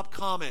Hale-Bopp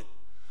comet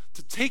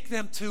to take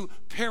them to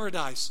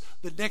paradise,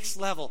 the next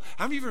level.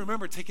 How many of you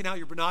remember taking out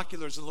your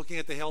binoculars and looking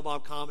at the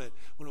Hale-Bopp comet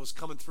when it was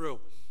coming through?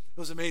 It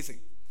was amazing.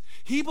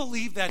 He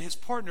believed that his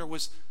partner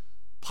was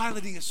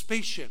piloting a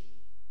spaceship.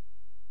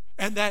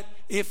 And that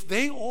if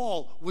they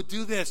all would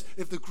do this,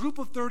 if the group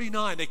of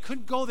 39, they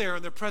couldn't go there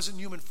in their present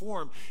human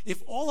form,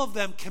 if all of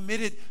them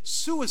committed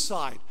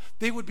suicide,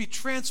 they would be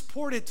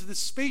transported to the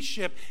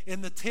spaceship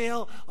in the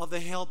tail of the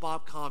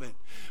Hale-Bopp comet.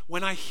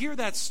 When I hear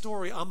that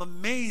story, I'm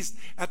amazed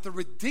at the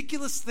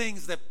ridiculous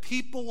things that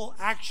people will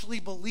actually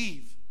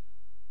believe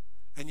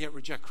and yet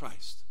reject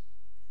Christ.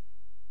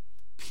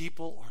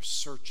 People are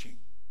searching.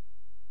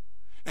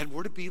 And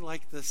we're to be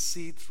like the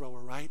seed thrower,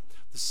 right?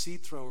 The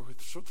seed thrower who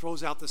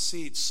throws out the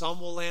seed.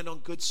 Some will land on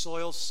good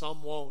soil,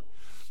 some won't.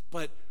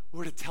 But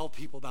we're to tell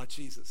people about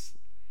Jesus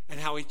and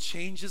how he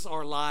changes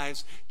our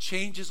lives,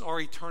 changes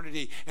our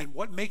eternity. And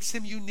what makes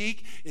him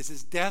unique is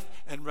his death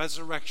and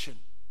resurrection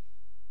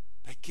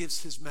that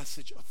gives his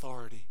message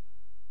authority.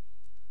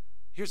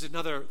 Here's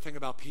another thing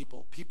about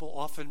people. People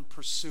often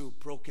pursue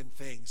broken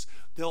things.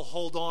 They'll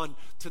hold on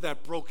to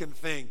that broken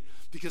thing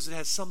because it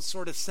has some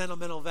sort of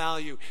sentimental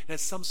value. It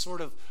has some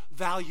sort of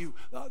value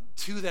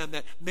to them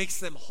that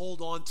makes them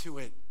hold on to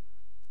it,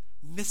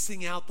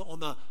 missing out on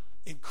the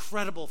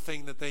incredible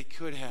thing that they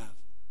could have.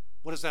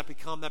 What does that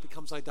become? That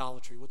becomes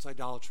idolatry. What's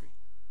idolatry?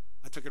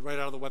 I took it right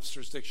out of the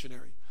Webster's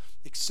Dictionary.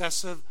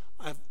 Excessive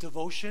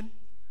devotion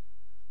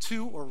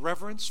to or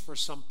reverence for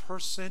some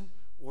person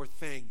or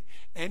thing.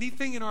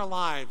 Anything in our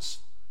lives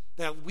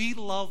that we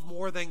love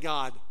more than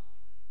God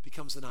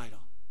becomes an idol.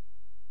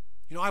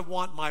 I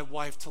want my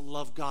wife to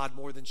love God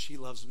more than she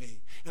loves me.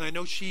 And I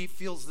know she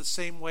feels the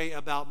same way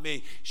about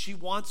me. She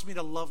wants me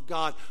to love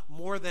God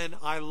more than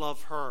I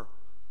love her.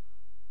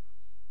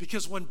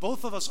 Because when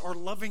both of us are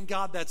loving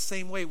God that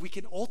same way, we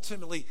can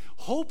ultimately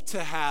hope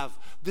to have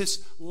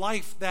this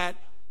life that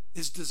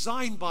is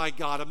designed by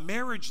God, a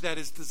marriage that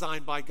is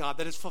designed by God,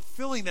 that is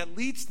fulfilling, that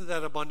leads to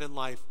that abundant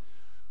life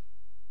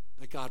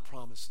that God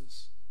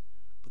promises.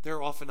 But there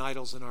are often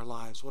idols in our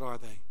lives. What are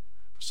they?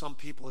 For some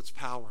people, it's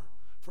power.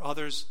 For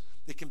others,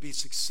 It can be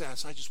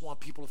success. I just want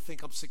people to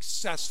think I'm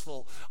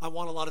successful. I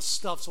want a lot of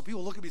stuff. So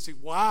people look at me and say,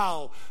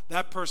 wow,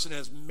 that person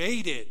has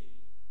made it.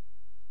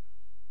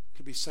 It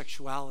could be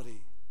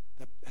sexuality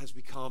that has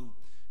become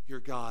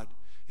your God.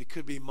 It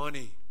could be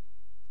money.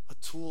 A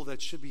tool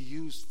that should be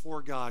used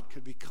for God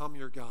could become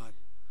your God.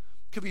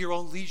 It could be your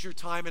own leisure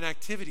time and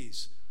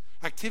activities.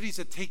 Activities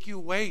that take you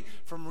away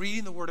from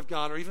reading the Word of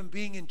God or even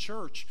being in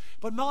church.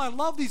 But Mel, I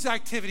love these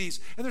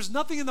activities, and there's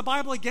nothing in the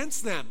Bible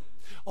against them.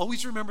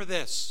 Always remember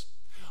this.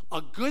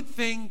 A good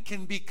thing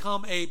can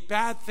become a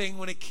bad thing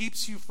when it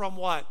keeps you from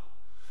what?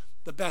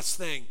 The best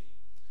thing.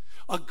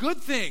 A good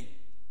thing,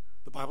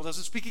 the Bible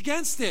doesn't speak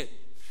against it,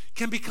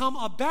 can become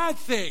a bad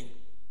thing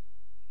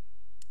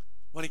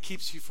when it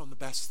keeps you from the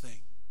best thing.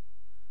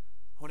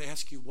 I want to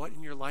ask you, what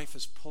in your life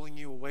is pulling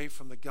you away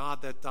from the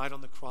God that died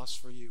on the cross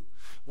for you?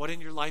 What in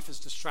your life is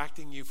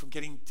distracting you from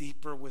getting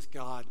deeper with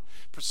God,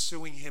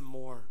 pursuing Him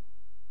more?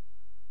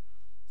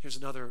 Here's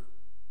another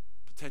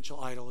potential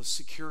idol, is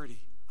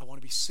security. I want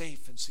to be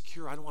safe and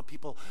secure. I don't want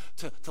people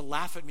to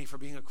laugh at me for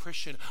being a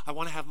Christian. I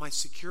want to have my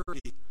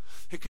security.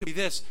 It could be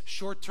this,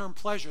 short-term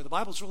pleasure. The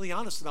Bible's really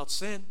honest about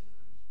sin.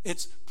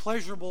 It's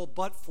pleasurable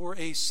but for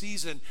a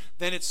season.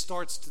 Then it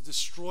starts to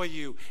destroy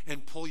you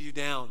and pull you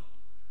down.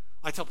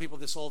 I tell people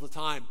this all the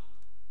time.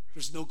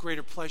 There's no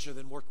greater pleasure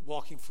than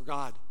walking for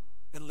God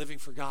and living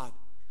for God.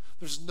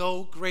 There's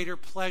no greater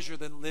pleasure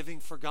than living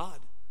for God.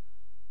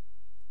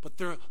 But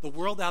the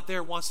world out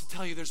there wants to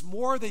tell you there's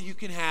more that you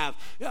can have.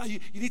 You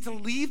need to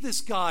leave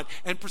this God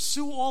and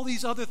pursue all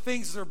these other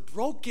things that are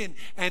broken,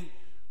 and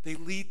they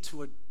lead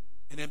to an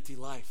empty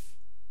life.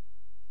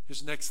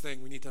 Here's the next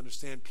thing we need to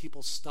understand.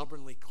 People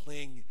stubbornly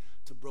cling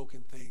to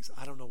broken things.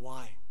 I don't know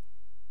why.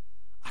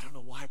 I don't know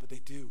why, but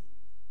they do.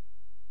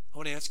 I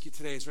want to ask you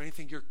today, is there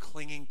anything you're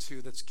clinging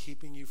to that's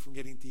keeping you from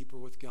getting deeper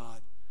with God?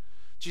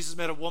 Jesus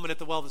met a woman at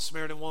the well, the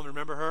Samaritan woman.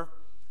 Remember her?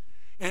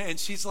 And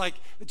she's like,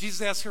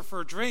 Jesus asked her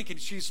for a drink, and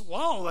she's,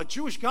 wow, a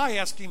Jewish guy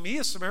asking me,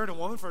 a Samaritan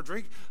woman, for a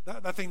drink?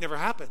 That thing never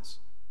happens.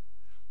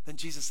 Then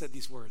Jesus said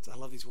these words. I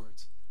love these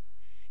words.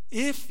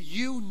 If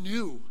you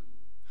knew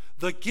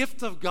the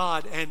gift of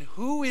God and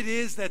who it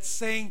is that's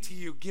saying to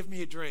you, give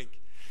me a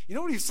drink. You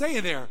know what he's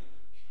saying there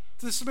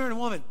to the Samaritan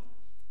woman?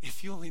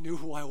 If you only knew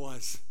who I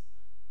was,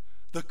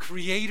 the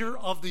creator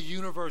of the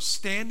universe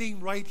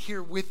standing right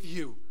here with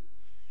you.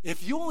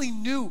 If you only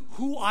knew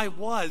who I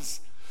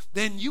was,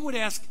 then you would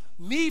ask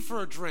me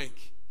for a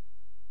drink,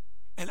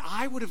 and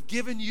I would have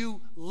given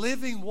you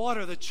living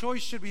water. The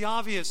choice should be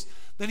obvious.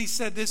 Then he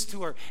said this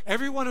to her,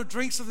 everyone who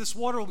drinks of this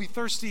water will be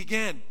thirsty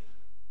again.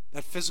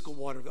 That physical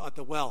water at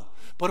the well.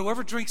 But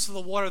whoever drinks of the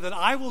water that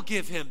I will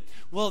give him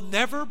will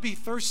never be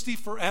thirsty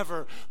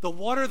forever. The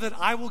water that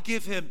I will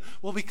give him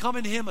will become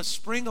in him a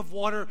spring of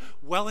water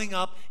welling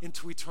up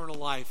into eternal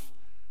life.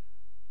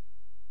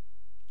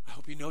 I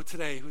hope you know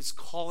today who's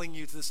calling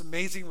you to this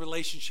amazing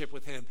relationship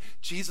with him,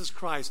 Jesus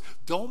Christ.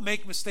 Don't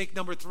make mistake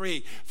number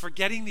 3,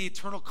 forgetting the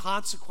eternal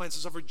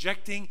consequences of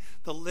rejecting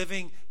the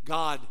living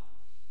God.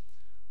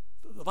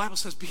 The Bible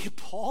says, be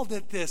appalled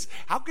at this.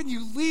 How can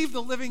you leave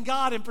the living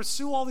God and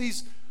pursue all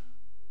these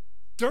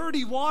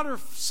dirty water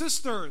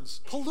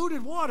cisterns,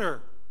 polluted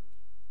water?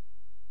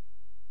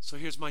 So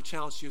here's my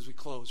challenge to you as we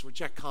close.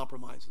 Reject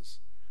compromises.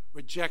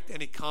 Reject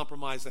any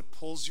compromise that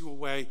pulls you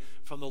away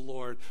from the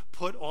Lord.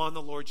 Put on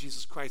the Lord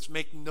Jesus Christ.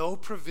 Make no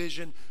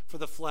provision for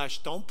the flesh.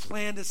 Don't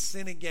plan to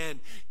sin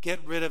again.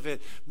 Get rid of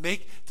it.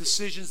 Make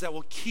decisions that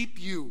will keep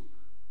you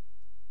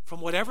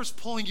from whatever's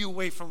pulling you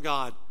away from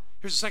God.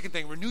 Here's the second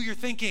thing. Renew your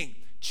thinking.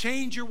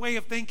 Change your way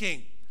of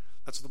thinking.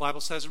 That's what the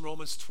Bible says in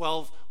Romans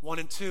 12, 1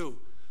 and 2.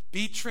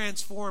 Be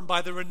transformed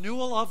by the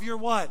renewal of your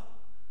what?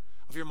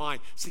 Of your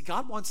mind. See,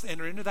 God wants to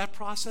enter into that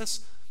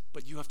process,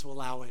 but you have to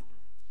allow it.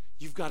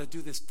 You've got to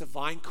do this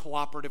divine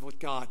cooperative with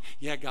God.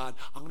 Yeah, God,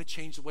 I'm going to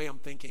change the way I'm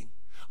thinking.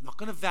 I'm not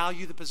going to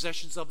value the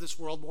possessions of this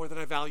world more than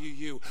I value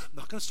you. I'm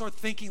not going to start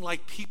thinking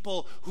like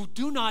people who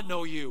do not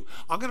know you.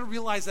 I'm going to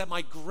realize that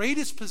my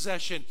greatest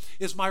possession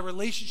is my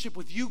relationship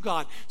with you,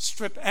 God.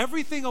 Strip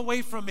everything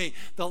away from me.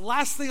 The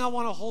last thing I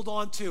want to hold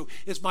on to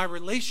is my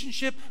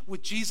relationship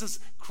with Jesus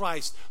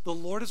Christ. The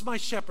Lord is my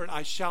shepherd.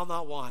 I shall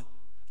not want.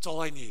 That's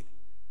all I need.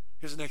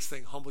 Here's the next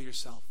thing. Humble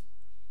yourself.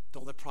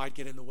 Don't let pride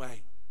get in the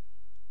way.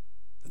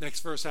 The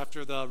next verse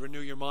after the renew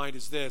your mind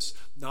is this,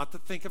 not to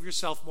think of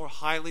yourself more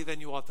highly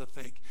than you ought to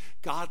think.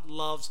 God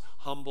loves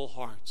humble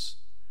hearts.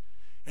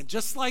 And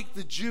just like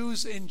the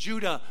Jews in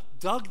Judah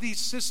dug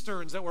these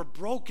cisterns that were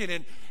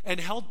broken and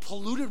held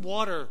polluted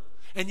water,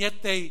 and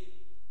yet they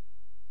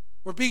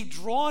were being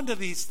drawn to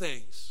these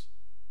things,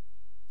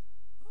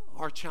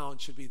 our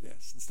challenge should be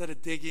this. Instead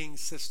of digging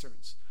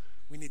cisterns,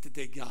 we need to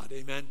dig God.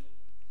 Amen?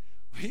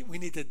 We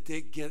need to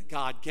dig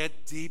God.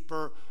 Get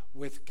deeper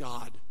with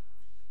God.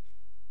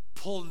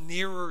 Pull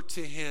nearer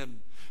to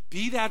him.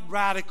 Be that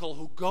radical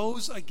who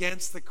goes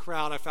against the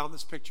crowd. I found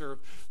this picture of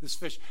this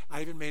fish.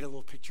 I even made a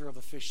little picture of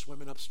a fish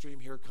swimming upstream.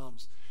 Here it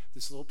comes.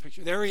 This little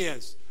picture. There he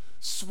is,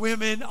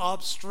 swimming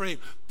upstream.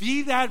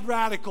 Be that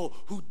radical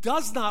who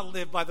does not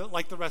live by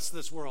like the rest of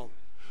this world,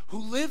 who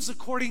lives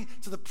according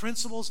to the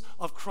principles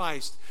of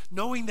Christ,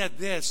 knowing that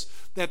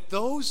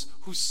those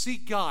who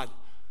seek God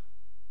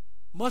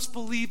must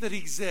believe that he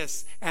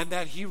exists and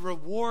that he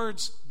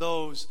rewards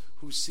those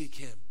who seek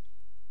him.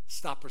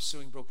 Stop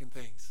pursuing broken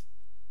things.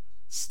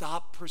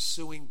 Stop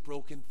pursuing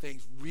broken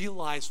things.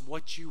 Realize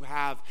what you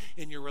have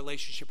in your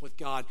relationship with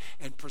God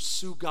and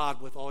pursue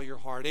God with all your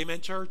heart.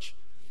 Amen, church?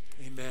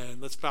 Amen.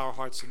 Let's bow our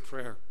hearts in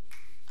prayer.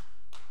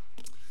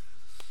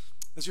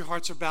 As your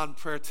hearts are bowed in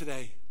prayer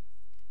today,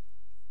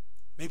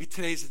 maybe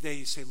today's the day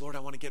you say, Lord, I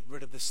want to get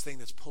rid of this thing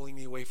that's pulling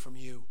me away from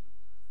you.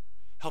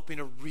 Help me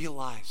to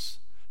realize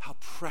how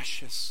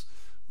precious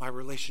my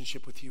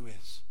relationship with you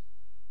is.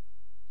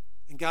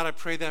 And God, I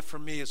pray that for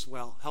me as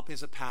well. Help me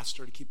as a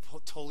pastor to keep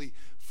totally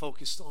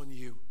focused on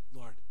you,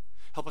 Lord.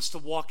 Help us to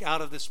walk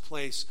out of this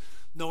place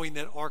knowing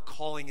that our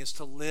calling is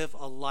to live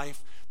a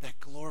life that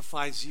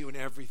glorifies you in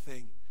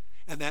everything.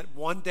 And that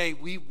one day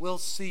we will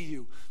see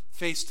you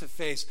face to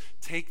face.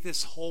 Take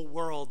this whole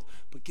world,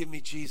 but give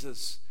me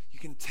Jesus. You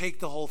can take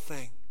the whole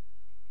thing,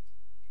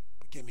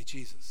 but give me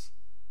Jesus.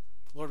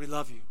 Lord, we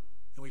love you,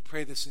 and we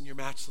pray this in your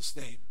matchless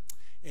name.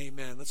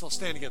 Amen. Let's all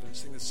stand together and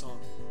sing this song.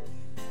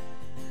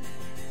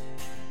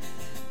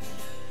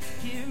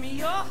 Give me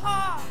your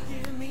heart,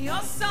 give me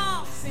your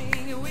song,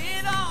 sing it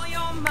with all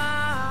your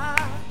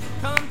might.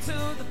 Come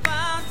to the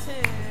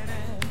fountain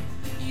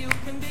and you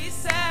can be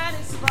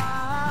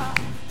satisfied.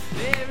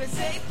 There is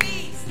a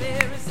peace,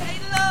 there is a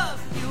love,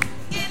 you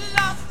get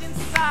lost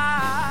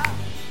inside.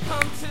 Come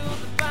to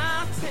the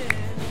fountain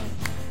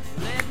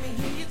and let me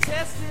hear you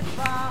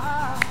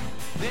testify.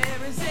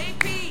 There is a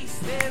peace,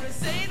 there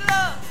is a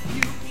love,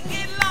 you can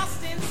get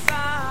lost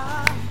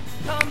inside.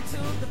 Come to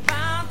the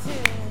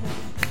fountain,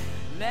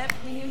 let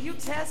me hear you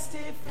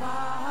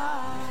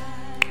testify.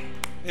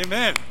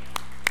 Amen.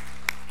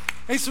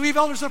 Hey, so we have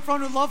elders up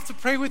front who'd love to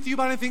pray with you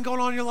about anything going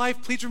on in your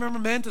life. Please remember,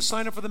 men, to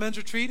sign up for the men's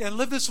retreat and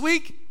live this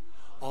week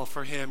all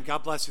for him.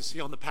 God bless you. See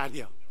you on the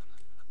patio.